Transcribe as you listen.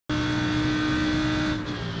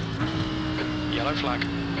Yellow flag.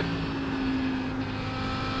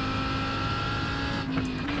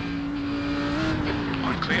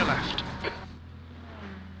 On clear left.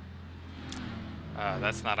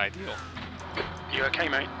 That's not ideal. You okay,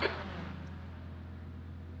 mate?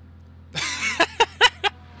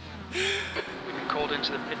 We've been called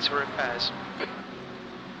into the pits for repairs.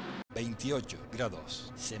 28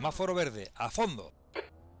 grados. Semáforo verde. A fondo.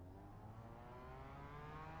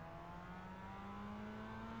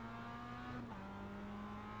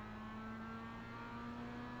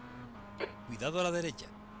 Cuidado a la derecha.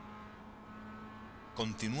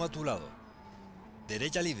 Continúa a tu lado.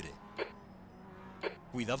 Derecha libre.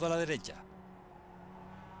 Cuidado a la derecha.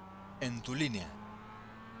 En tu línea.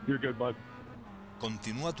 You're good, bud.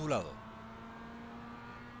 Continúa a tu lado.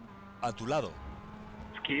 A tu lado.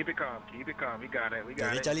 Keep it calm, we got it,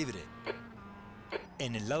 Derecha libre.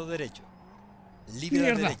 En el lado derecho.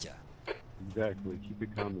 Libre a la derecha. Exactly, keep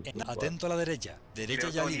it calm. Atento a la derecha. Derecha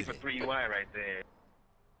ya libre.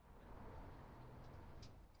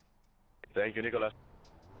 Thank you, Nicholas.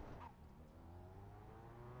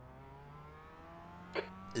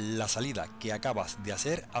 La salida que acabas de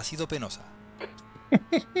hacer ha sido penosa.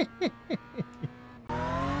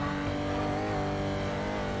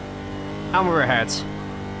 And we're ahead.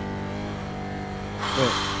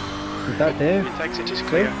 Is that there? Fifth exit is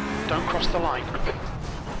clear. Don't cross the line.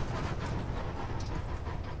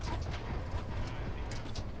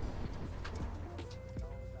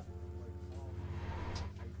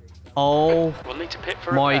 Oh We'll need to pit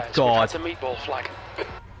for my repairs. God. We've had the meatball flag.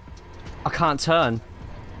 I can't turn.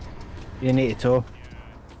 You need to tow.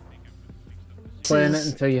 Playing it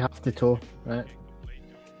until you have to tow, right?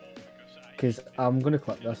 Because I'm gonna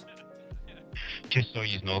clip this. Just so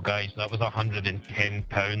you know, guys, that was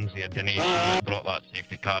 £110 the donation that brought that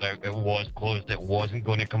safety car out. It was closed, it wasn't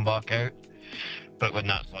going to come back out. But when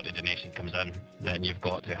that sort of donation comes in, then you've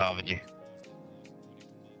got to, haven't you?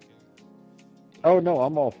 Oh no,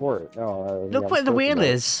 I'm all for it. No, Look where the wheel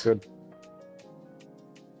is. Good.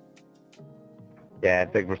 Yeah,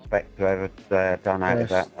 big respect to whoever's done out of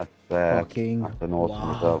that. That's an awesome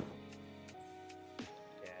result.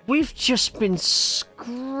 We've just been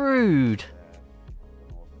screwed.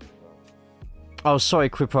 Oh, sorry,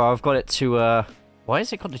 Quipper. I've got it to. Why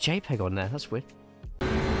has it got the JPEG on there? That's weird.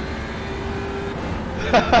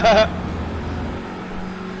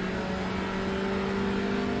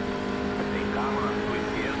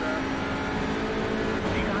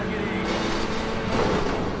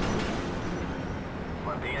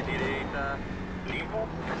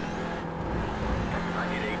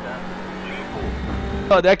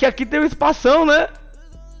 É que aqui tem um espação, né?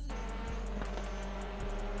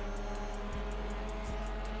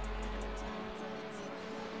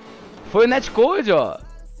 Foi o netcode, ó.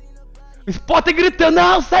 Spot gritando,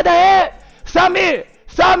 não, sai daí! Samir!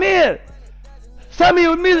 Samir! Samir,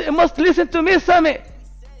 you must listen to me, Samir!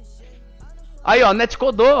 Aí, ó,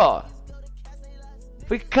 netcodou, ó.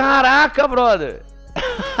 Foi caraca, brother!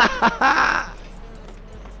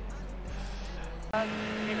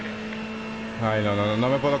 Ay, no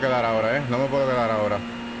me puedo quedar ahora, no me puedo quedar ahora.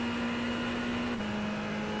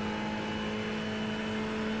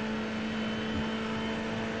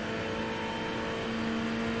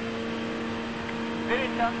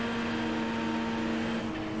 Derecha.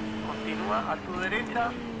 Continúa a tu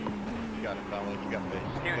derecha.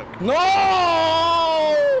 ¡No!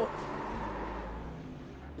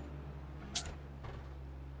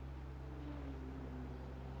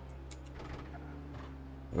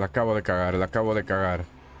 La acabo de cagar, la acabo de cagar.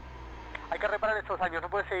 Hay que reparar estos daños, no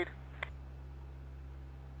puedes seguir.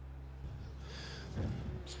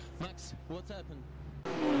 Max, what's happened?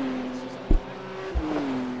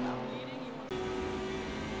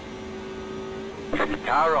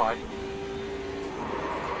 All right.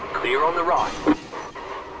 Clear on the right.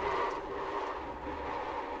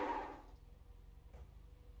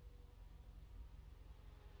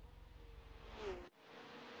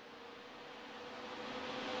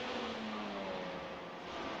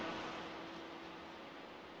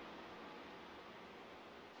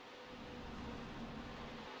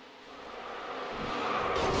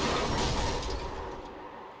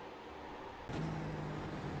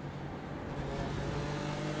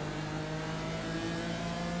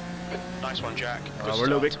 Nice one, Jack. We're a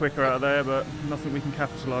little bit quicker out of there, but nothing we can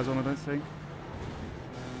capitalise on, I don't think.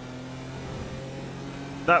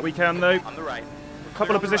 That we can, though. On the right. A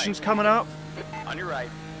couple of positions coming up. On your right.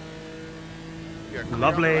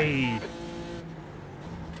 Lovely.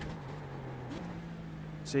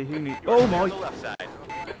 See who needs. Oh my.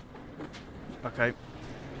 Okay.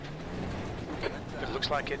 It looks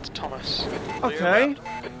like it's Thomas. Okay.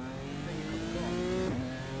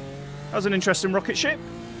 That was an interesting rocket ship.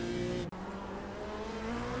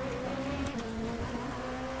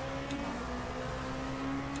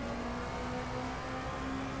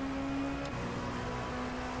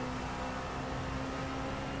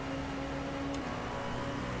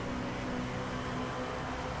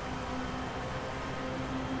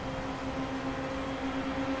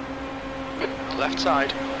 Left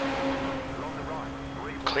side.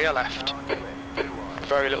 Clear left.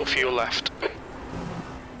 Very little fuel left.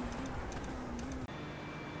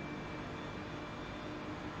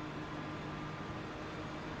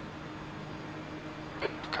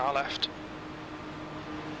 Car left.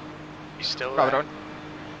 He's still there. Cabrón.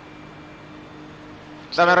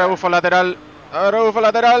 Dame rebufo lateral. Dame rebufo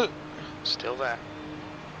lateral. Still there.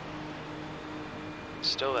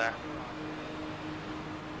 Still there.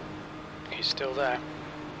 He's still there.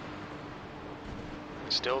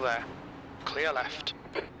 Still there. Clear left.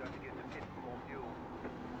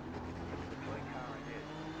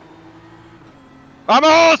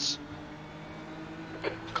 ¡Vamos!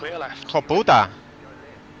 Clear left. ¡Hijo puta!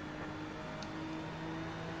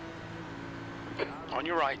 On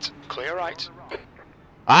your right. Clear right.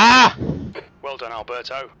 ¡Ah! Well done,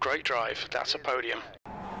 Alberto. Great drive. That's a podium.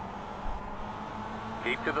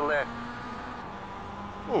 Keep to the left.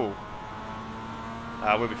 Ooh.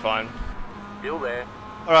 We'll be fine. Still there.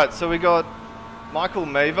 Alright, so we got Michael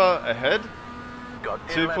Maver ahead. Got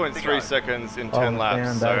 10 laps to 2.3 go. seconds in 10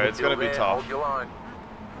 laps, so it's going to be tough. Hold your line.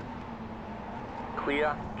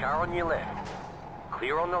 Clear. Car on your left.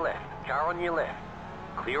 Clear on the left. Car on your left.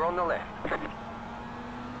 Clear on the left.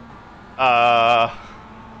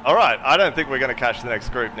 Alright, I don't think we're going to catch the next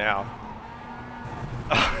group now.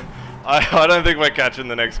 I don't think we're catching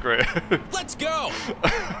the next group. Let's go!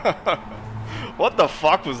 What the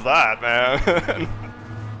fuck was that, man?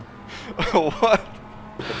 What?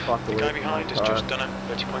 The guy behind has just done a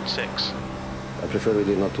 30.6. I prefer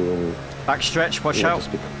really not to... Backstretch, watch out.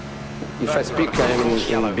 Speak. If I speak,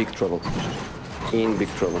 I'm in big trouble. In big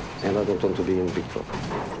trouble. And I don't want to be in big trouble.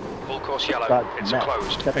 Full course yellow. It's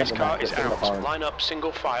closed. Pace car is out. Line up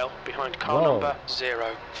single file behind car number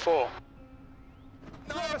 04.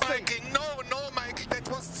 No, Mikey, no, Mike, that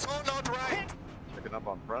was so not right. Checking up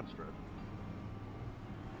on front strip.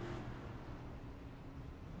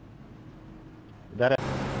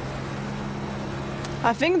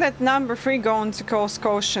 I think that number 3 going to cause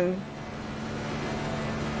caution.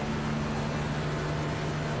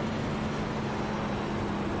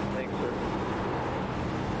 Thanks, sir.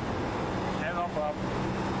 Hand off, Bob.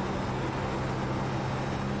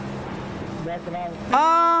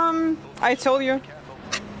 I told you.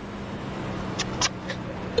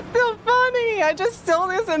 It's so funny. I just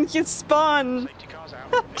told this and he spun.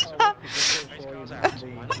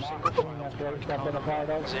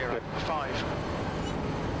 Zero, 5.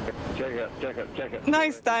 Check it.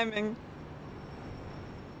 Nice timing.